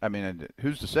is. I mean,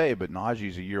 who's to say? But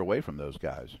Najee's a year away from those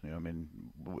guys. I mean,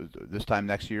 this time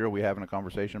next year, are we having a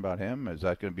conversation about him? Is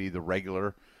that going to be the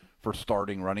regular for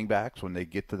starting running backs when they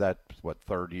get to that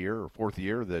third year or fourth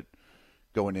year, that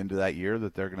going into that year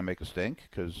that they're going to make a stink,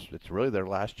 because it's really their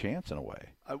last chance in a way.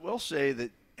 I will say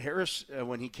that Harris,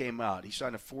 when he came out, he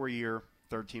signed a 4-year,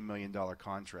 $13 million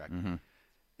contract. Mm-hmm.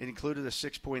 It included a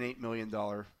 $6.8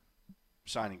 million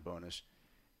signing bonus.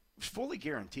 It was fully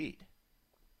guaranteed.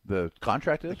 The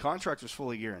contract is? The contract was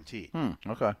fully guaranteed.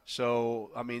 Okay. So,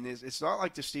 I mean, it's not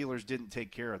like the Steelers didn't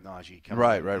take care of Najee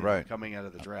coming out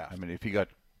of the draft. I mean, if he got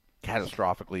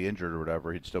catastrophically injured or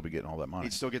whatever, he'd still be getting all that money.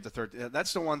 He'd still get the third.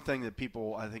 That's the one thing that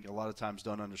people, I think, a lot of times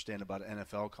don't understand about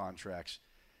NFL contracts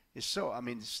is so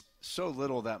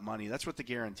little of that money. That's what the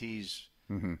guarantees,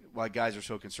 why guys are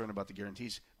so concerned about the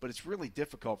guarantees. But it's really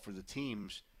difficult for the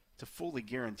teams to fully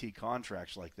guarantee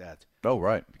contracts like that. Oh,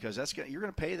 right. Because you're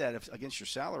going to pay that against your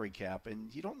salary cap,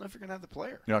 and you don't know if you're going to have the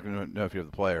player. You're not going to know if you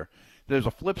have the player. There's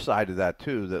a flip side to that,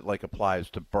 too, that applies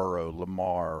to Burrow,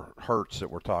 Lamar, Hurts that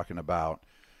we're talking about.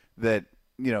 That,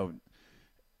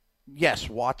 yes,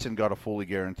 Watson got a fully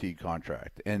guaranteed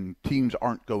contract, and teams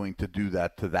aren't going to do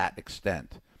that to that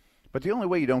extent. But the only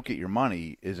way you don't get your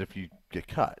money is if you get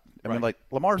cut. I mean,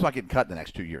 Lamar's not getting cut in the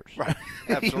next 2 years. Right.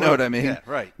 Absolutely. You know what I mean? Yeah,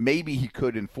 right. Maybe he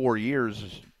could in 4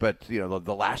 years, but, the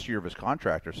last year of his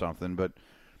contract or something. But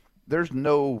there's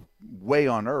no way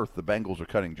on earth the Bengals are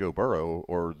cutting Joe Burrow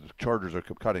or the Chargers are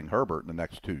cutting Herbert in the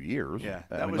next 2 years. Yeah,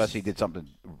 unless he did something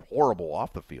horrible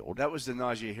off the field. That was the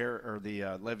Najee Harris or the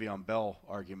Le'Veon Bell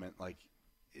argument. Like,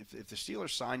 if the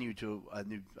Steelers sign you to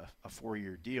a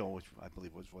 4-year deal, which I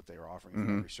believe was what they were offering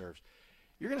for the reserves,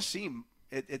 you're going to see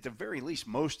at the very least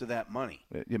most of that money.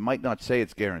 You might not say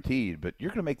it's guaranteed, but you're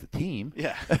going to make the team.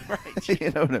 Yeah, right.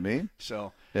 You know what I mean?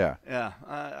 So yeah.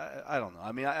 I don't know.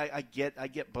 I mean, I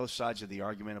get both sides of the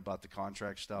argument about the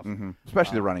contract stuff,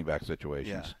 especially the running back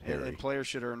situations. Yeah, and players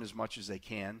should earn as much as they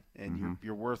can, and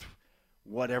you're worth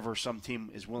whatever some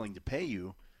team is willing to pay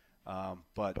you.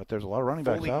 But there's a lot of running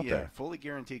backs out there. Fully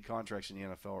guaranteed contracts in the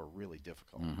NFL are really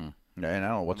difficult. Yeah, and I don't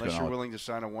know what's unless going on. You're willing to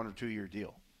sign a 1 or 2 year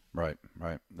deal. Right.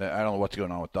 I don't know what's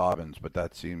going on with Dobbins, but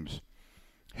that seems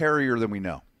hairier than we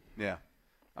know. Yeah.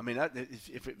 I mean,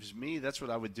 if it was me, that's what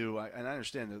I would do. And I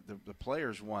understand that the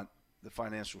players want the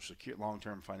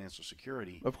long-term financial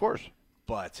security. Of course.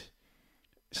 But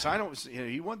sign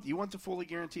you want the fully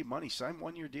guaranteed money. Sign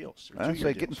 1-year deals. I don't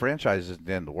say getting franchises isn't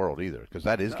the end of the world either, because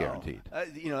that is guaranteed. I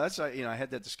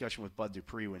had that discussion with Bud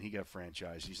Dupree when he got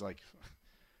franchised. He's like,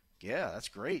 "Yeah, that's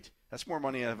great. That's more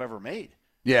money I've ever made."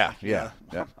 Yeah.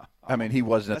 I mean, he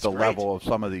wasn't at the great. level of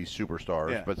some of these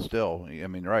superstars, but still, I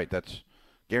mean, right, that's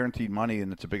guaranteed money,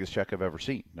 and it's the biggest check I've ever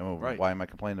seen. Right. Why am I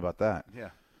complaining about that?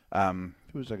 Yeah.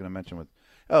 Who was I going to mention with?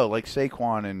 Oh, like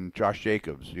Saquon and Josh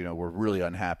Jacobs, were really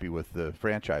unhappy with the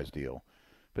franchise deal.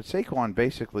 But Saquon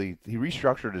basically, he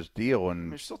restructured his deal,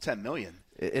 and there's still $10 million.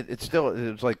 It's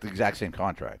like the exact same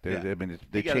contract. Yeah. I mean,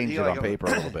 they changed it on paper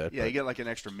a little bit. Yeah, you get like an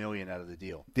extra $1 million out of the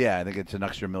deal. Yeah, I think it's an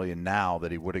extra $1 million now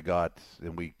that he would have got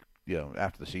in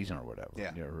after the season or whatever.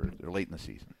 Yeah, or late in the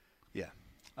season. Yeah.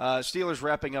 Steelers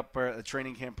wrapping up a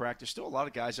training camp practice. Still a lot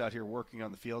of guys out here working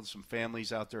on the field. Some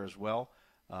families out there as well.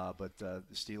 But the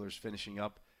Steelers finishing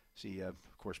up. See, of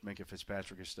course, Minkah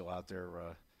Fitzpatrick is still out there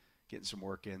getting some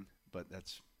work in. But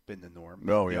that's been the norm.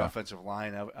 Oh, The yeah. offensive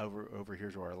line over here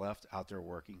to our left, out there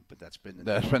working, but that's been the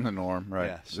norm. That's been the norm, right?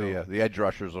 Yeah, so, the edge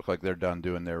rushers look like they're done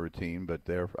doing their routine, but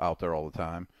they're out there all the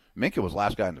time. Minka was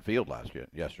last guy in the field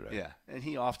yesterday. Yeah, and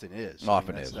he often is.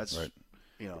 That's right.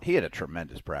 He had a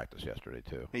tremendous practice yesterday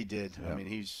too. He did. Yeah. I mean,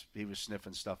 he was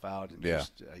sniffing stuff out and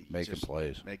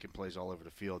making plays all over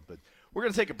the field. But we're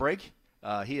going to take a break.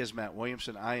 He is Matt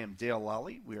Williamson. I am Dale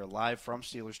Lally. We are live from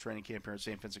Steelers training camp here at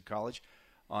St. Vincent College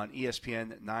on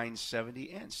ESPN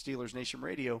 970 and Steelers Nation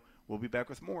Radio. We'll be back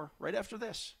with more right after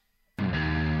this.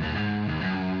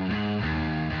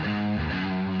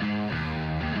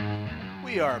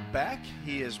 We are back.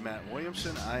 He is Matt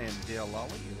Williamson. I am Dale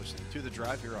Lally. You're listening to The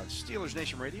Drive here on Steelers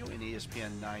Nation Radio and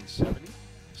ESPN 970.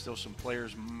 Still some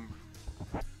players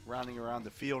rounding around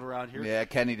the field around here. Yeah,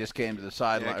 Kenny just came to the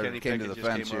sideline, came to the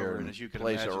fence here, and as you can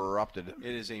place imagine, erupted.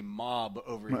 It is a mob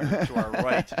over here to our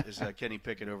right. Is Kenny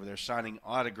Pickett over there signing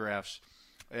autographs?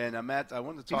 And Matt, I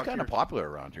wanted to talk. He's kind of popular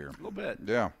around here. A little bit.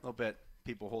 Yeah, a little bit.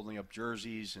 People holding up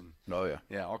jerseys and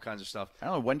all kinds of stuff. I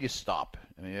don't know, when do you stop?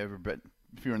 I mean,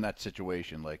 if you're in that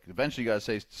situation, like eventually you got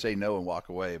to say no and walk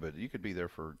away, but you could be there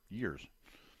for years.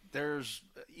 There's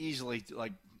easily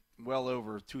well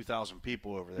over 2,000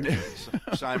 people over there.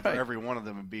 Sign for every one of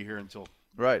them and be here until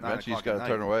Eventually he's got to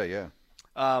turn away.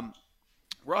 Yeah.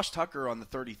 Ross Tucker on the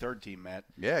 33rd team, Matt.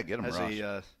 Yeah, get him, has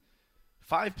Ross.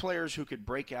 5 players who could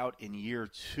break out in year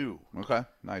 2. Okay,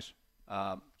 nice.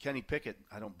 Kenny Pickett,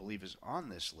 I don't believe, is on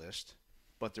this list,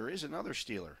 but there is another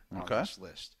Steeler on this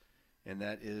list, and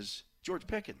that is George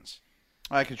Pickens.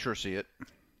 I can sure see it.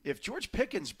 If George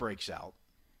Pickens breaks out,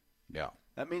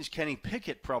 that means Kenny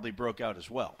Pickett probably broke out as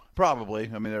well.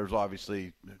 Probably. I mean, there's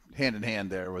obviously hand in hand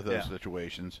there with those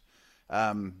situations.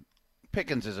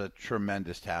 Pickens is a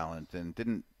tremendous talent, and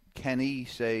didn't Kenny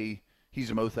say he's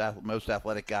the most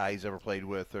athletic guy he's ever played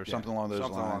with, or something along those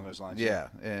lines? Something along those lines. Yeah,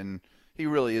 and he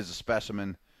really is a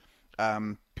specimen.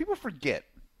 People forget.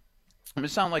 I mean,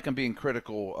 it sounds like I'm being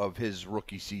critical of his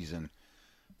rookie season,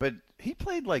 but he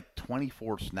played like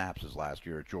 24 snaps his last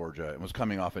year at Georgia and was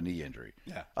coming off a knee injury.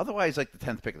 Yeah. Otherwise, like the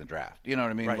 10th pick in the draft. You know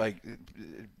what I mean? Right.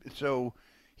 So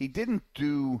he didn't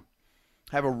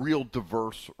have a real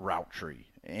diverse route tree,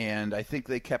 and I think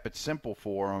they kept it simple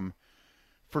for him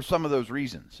for some of those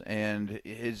reasons. And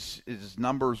his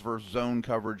numbers versus zone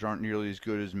coverage aren't nearly as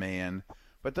good as man,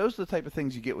 but those are the type of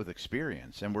things you get with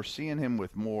experience. And we're seeing him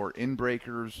with more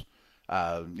in-breakers,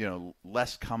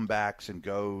 less comebacks and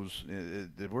goes.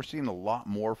 We're seeing a lot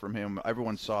more from him.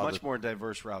 Everyone saw much more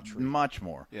diverse route tree. Much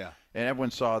more. Yeah. And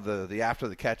everyone saw the after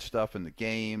the catch stuff in the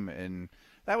game, and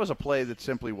that was a play that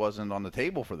simply wasn't on the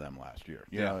table for them last year.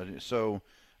 You know? So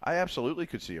I absolutely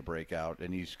could see a breakout,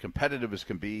 and he's competitive as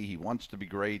can be. He wants to be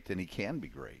great, and he can be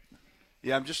great.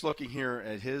 Yeah, I'm just looking here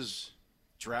at his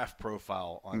draft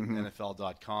profile on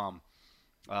NFL.com.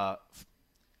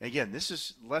 Again, this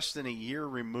is less than a year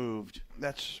removed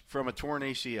from a torn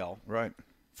ACL. Right.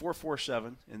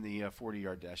 4.47 in the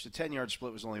 40-yard dash. The 10-yard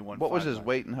split was only 1.5. What was his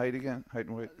weight and height again? Height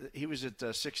and weight? He was at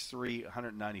 6'3",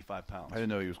 195 pounds. I didn't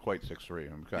know he was quite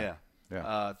 6'3". Okay.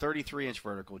 Yeah. 33-inch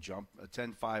vertical jump, a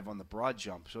 10.5 on the broad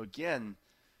jump. So, again,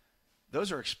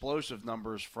 those are explosive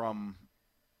numbers from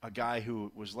a guy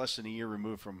who was less than a year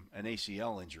removed from an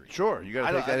ACL injury. Sure, you got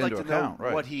to take that into account.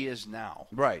 Know what he is now.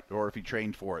 Right, or if he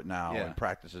trained for it now and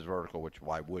practices vertical, which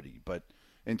why would he? But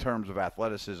in terms of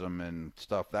athleticism and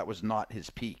stuff, that was not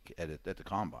his peak at the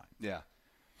combine. Yeah.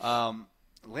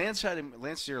 Lance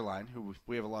Zierlein, who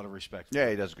we have a lot of respect for.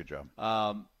 Yeah, he does a good job.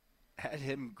 Had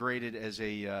him graded as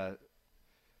a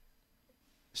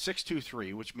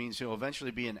 6.23, which means he'll eventually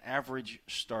be an average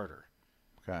starter.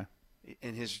 Okay.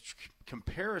 In his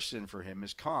comparison for him,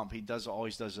 his comp, he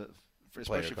always does it,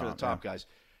 especially for the top guys.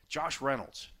 Josh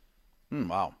Reynolds.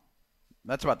 Wow.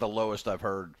 That's about the lowest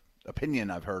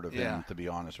opinion I've heard of him, to be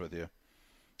honest with you.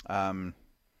 I don't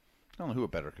know who a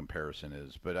better comparison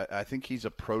is, but I think he's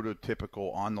a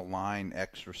prototypical on-the-line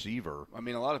X-receiver. I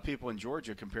mean, a lot of people in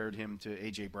Georgia compared him to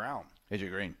A.J. Brown. A.J.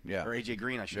 Green, yeah. Or A.J.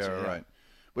 Green, I should say. Yeah, right.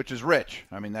 Which is rich.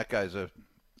 I mean, that guy's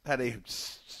had a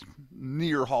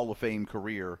near Hall of Fame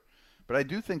career. But I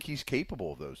do think he's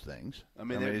capable of those things. I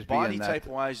mean body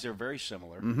type-wise, they're very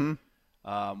similar.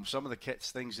 Mm-hmm. Some of the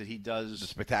things that he does. The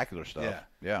spectacular stuff.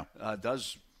 Yeah.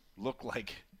 Does look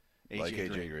like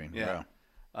A.J. Green. Yeah.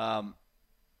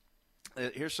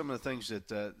 Here's some of the things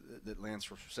that Lance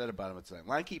said about him tonight.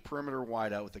 Lanky perimeter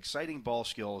wideout with exciting ball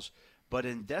skills, but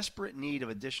in desperate need of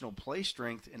additional play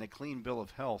strength and a clean bill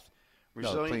of health.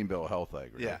 Clean bill of health, I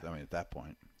agree. Yeah. I mean, at that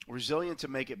point. Resilient to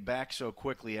make it back so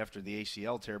quickly after the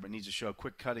ACL tear, but needs to show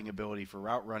quick cutting ability for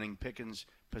route running. Pickens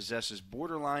possesses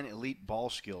borderline elite ball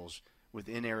skills with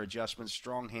in-air adjustments,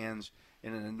 strong hands,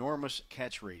 and an enormous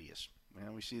catch radius.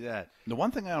 Man, we see that. The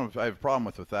one thing I have a problem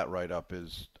with that write-up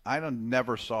is I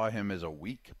never saw him as a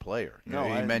weak player. You know,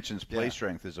 he mentions play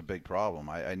strength is a big problem.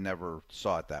 I never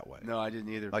saw it that way. No, I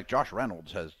didn't either. Like Josh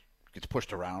Reynolds gets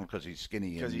pushed around because he's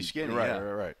skinny. Because he's skinny,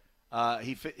 right.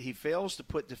 He fails to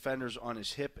put defenders on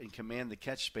his hip and command the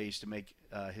catch space to make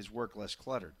his work less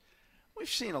cluttered. We've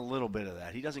seen a little bit of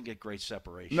that. He doesn't get great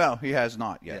separation. No, he has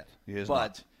not yet. Yeah. He has not.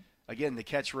 But again, the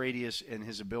catch radius and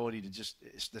his ability to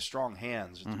the strong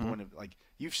hands at the point of,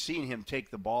 you've seen him take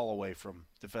the ball away from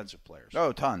defensive players.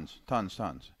 Oh, tons.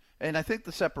 And I think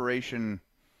the separation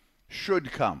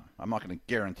should come. I'm not going to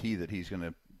guarantee that he's going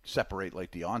to separate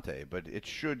like Deontay, but it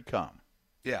should come.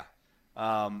 Yeah.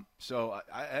 So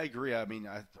I agree. I mean,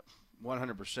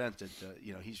 100% that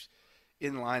he's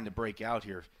in line to break out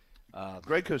here.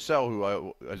 Greg Cosell,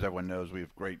 who, as everyone knows, we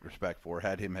have great respect for,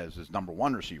 had him as his number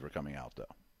one receiver coming out, though.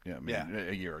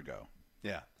 A year ago.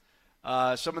 Yeah.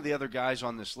 Some of the other guys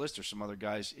on this list are some other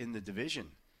guys in the division.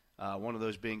 One of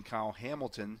those being Kyle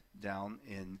Hamilton down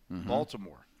in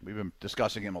Baltimore. We've been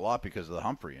discussing him a lot because of the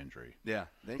Humphrey injury. Yeah.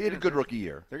 He had a good rookie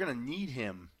year. They're going to need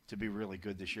him to be really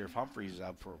good this year if Humphrey's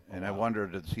out for a while. And I wonder,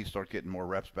 does he start getting more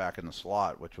reps back in the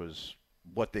slot, which was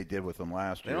what they did with him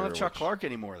last year. They don't have Chuck Clark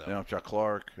anymore, though. They don't have Chuck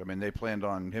Clark. I mean, they planned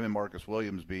on him and Marcus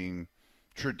Williams being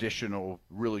traditional,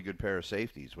 really good pair of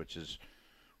safeties, which is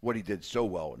what he did so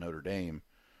well at Notre Dame.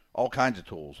 All kinds of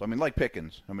tools. I mean, like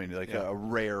Pickens. I mean, a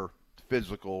rare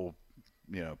physical,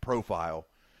 profile.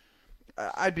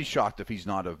 I'd be shocked if he's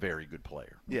not a very good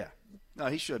player. Yeah. No,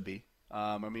 he should be.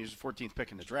 I mean, he's the 14th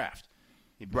pick in the draft.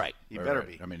 He better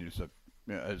be. I mean, he's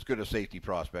as good a safety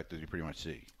prospect as you pretty much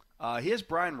see. He has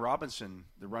Brian Robinson,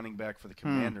 the running back for the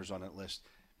Commanders, on that list.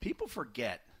 People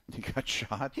forget. He got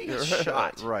shot? He got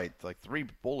shot. Right. Like 3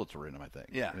 bullets were in him, I think.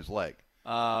 Yeah. In his leg.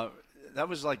 That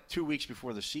was like 2 weeks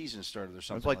before the season started or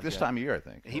something. It was like this time of year, I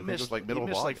think. He missed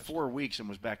like 4 weeks and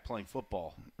was back playing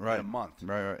football in a month.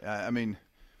 Right. I mean,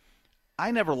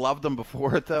 I never loved him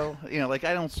before it, though. I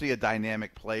don't see a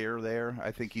dynamic player there.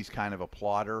 I think he's kind of a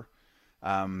plotter.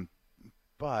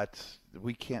 But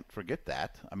we can't forget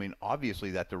that. I mean, obviously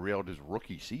that derailed his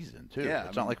rookie season, too. Yeah,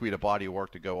 it's not like we had a body of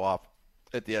work to go off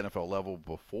at the NFL level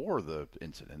before the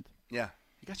incident. Yeah.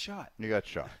 He got shot.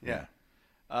 Yeah.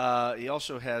 He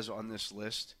also has on this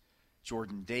list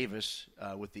Jordan Davis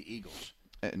with the Eagles.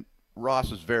 And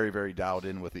Ross is very, very dialed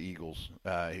in with the Eagles.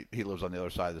 He lives on the other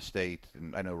side of the state,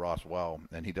 and I know Ross well,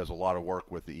 and he does a lot of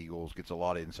work with the Eagles, gets a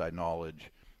lot of inside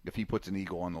knowledge. If he puts an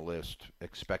Eagle on the list,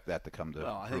 expect that to come to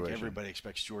fruition. I think everybody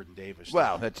expects Jordan Davis.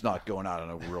 Well, that's not going out on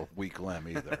a real weak limb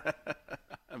either.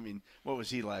 I mean, what was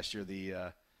he last year?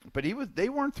 But they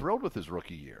weren't thrilled with his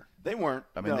rookie year. They weren't.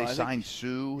 I mean, they signed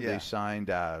Sue. Yeah. They signed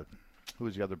who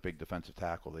was the other big defensive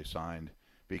tackle they signed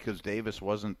because Davis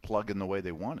wasn't plugging the way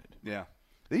they wanted. Yeah.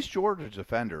 These Georgia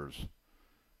defenders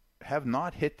have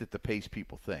not hit at the pace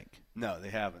people think. No, they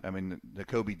haven't. I mean, the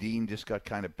Kobe Dean just got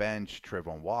kind of benched.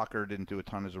 Trayvon Walker didn't do a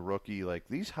ton as a rookie. Like,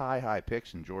 these high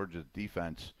picks in Georgia's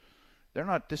defense, they're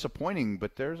not disappointing,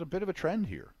 but there's a bit of a trend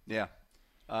here. Yeah.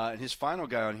 And his final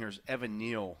guy on here is Evan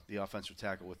Neal, the offensive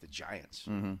tackle with the Giants.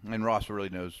 Mm-hmm. And Ross really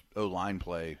knows O-line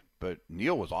play, but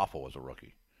Neal was awful as a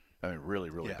rookie. I mean, really,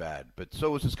 really bad. But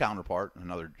so was his counterpart,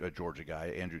 another Georgia guy,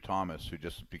 Andrew Thomas, who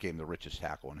just became the richest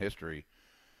tackle in history.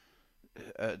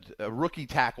 A rookie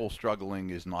tackle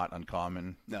struggling is not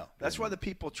uncommon. No, that's why the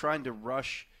people trying to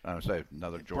rush. I would say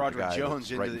another Georgia Broderick guy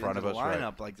Jones right into in front of the us. lineup.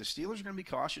 Right. Like the Steelers are going to be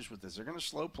cautious with this. They're going to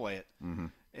slow play it, Mm-hmm.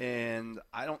 and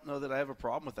I don't know that I have a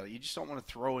problem with that. You just don't want to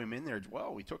throw him in there.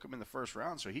 Well, we took him in the first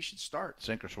round, so he should start.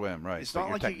 Sink or swim, right? It's but not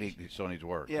your like technique still needs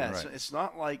work. Yeah, right. it's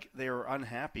not like they were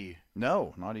unhappy.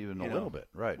 No, not even a little bit.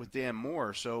 Right. With Dan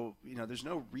Moore, so there's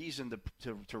no reason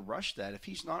to rush that if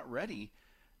he's not ready.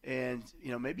 And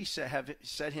maybe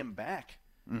set him back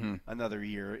another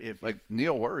year. If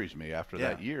Neal worries me after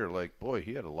that year. Like, boy,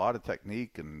 he had a lot of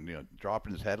technique and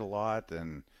dropping his head a lot,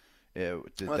 and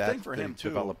thing for him too,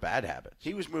 develop bad habits.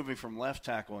 He was moving from left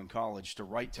tackle in college to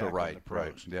right tackle in the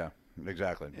pros. Right. Yeah,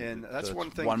 exactly. And that's one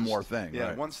thing. One more thing. Yeah,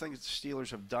 right. one thing that the Steelers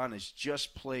have done is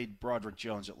just played Broderick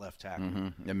Jones at left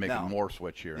tackle and making more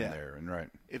switch here and there. And right.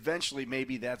 Eventually,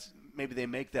 maybe they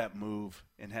make that move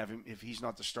and have him if he's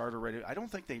not the starter ready. I don't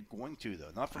think they're going to though.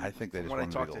 Not from. I think they just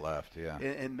want to be the left. Yeah.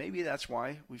 And maybe that's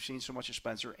why we've seen so much of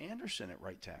Spencer Anderson at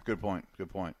right tackle. Good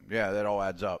point. Yeah, that all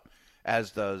adds up.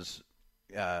 As does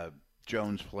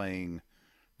Jones playing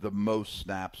the most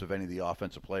snaps of any of the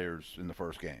offensive players in the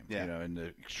first game. Yeah. In the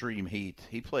extreme heat,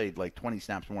 he played like 20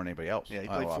 snaps more than anybody else. Yeah, he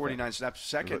played 49 snaps.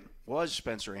 Second was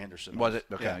Spencer Anderson. Was it?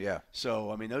 Okay, yeah.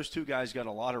 So I mean, those two guys got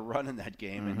a lot of run in that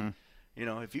game,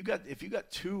 and if you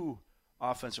got two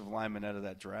offensive lineman out of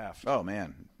that draft. Oh,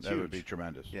 man, that Huge. would be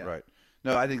tremendous. Yeah. Right.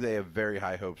 No, I think they have very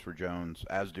high hopes for Jones,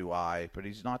 as do I, but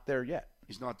he's not there yet.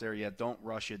 He's not there yet. Don't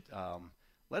rush it.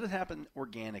 Let it happen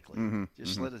organically. Mm-hmm.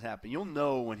 Just let it happen. You'll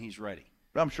know when he's ready.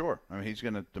 I'm sure. I mean, he's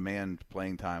going to demand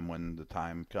playing time when the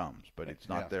time comes, but it's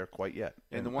not there quite yet.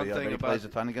 And the one thing he about plays a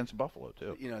ton against Buffalo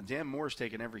too. Dan Moore's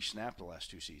taken every snap the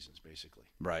last 2 seasons, basically.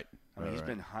 Right. I mean, he's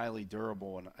been highly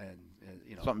durable and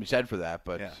something to be said for that.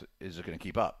 But is it going to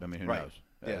keep up? I mean, who knows?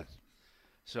 Yeah.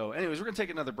 So, anyways, we're going to take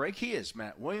another break. He is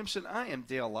Matt Williamson. I am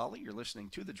Dale Lally. You're listening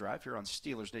to The Drive here on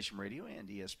Steelers Nation Radio and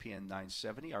ESPN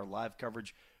 970. Our live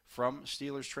coverage from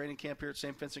Steelers training camp here at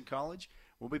St. Vincent College.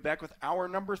 We'll be back with hour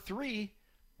number 3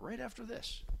 right after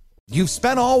this. You've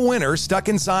spent all winter stuck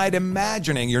inside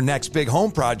imagining your next big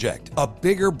home project. A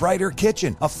bigger, brighter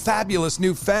kitchen, a fabulous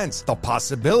new fence, the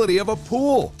possibility of a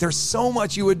pool. There's so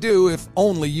much you would do if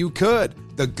only you could.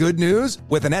 The good news?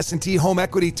 With an S&T Home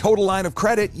Equity Total Line of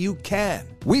Credit, you can.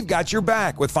 We've got your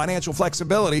back with financial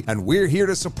flexibility, and we're here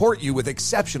to support you with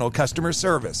exceptional customer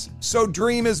service. So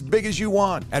dream as big as you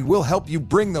want, and we'll help you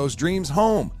bring those dreams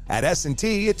home. At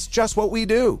S&T, it's just what we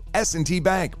do. S&T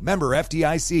Bank, member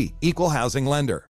FDIC, equal housing lender.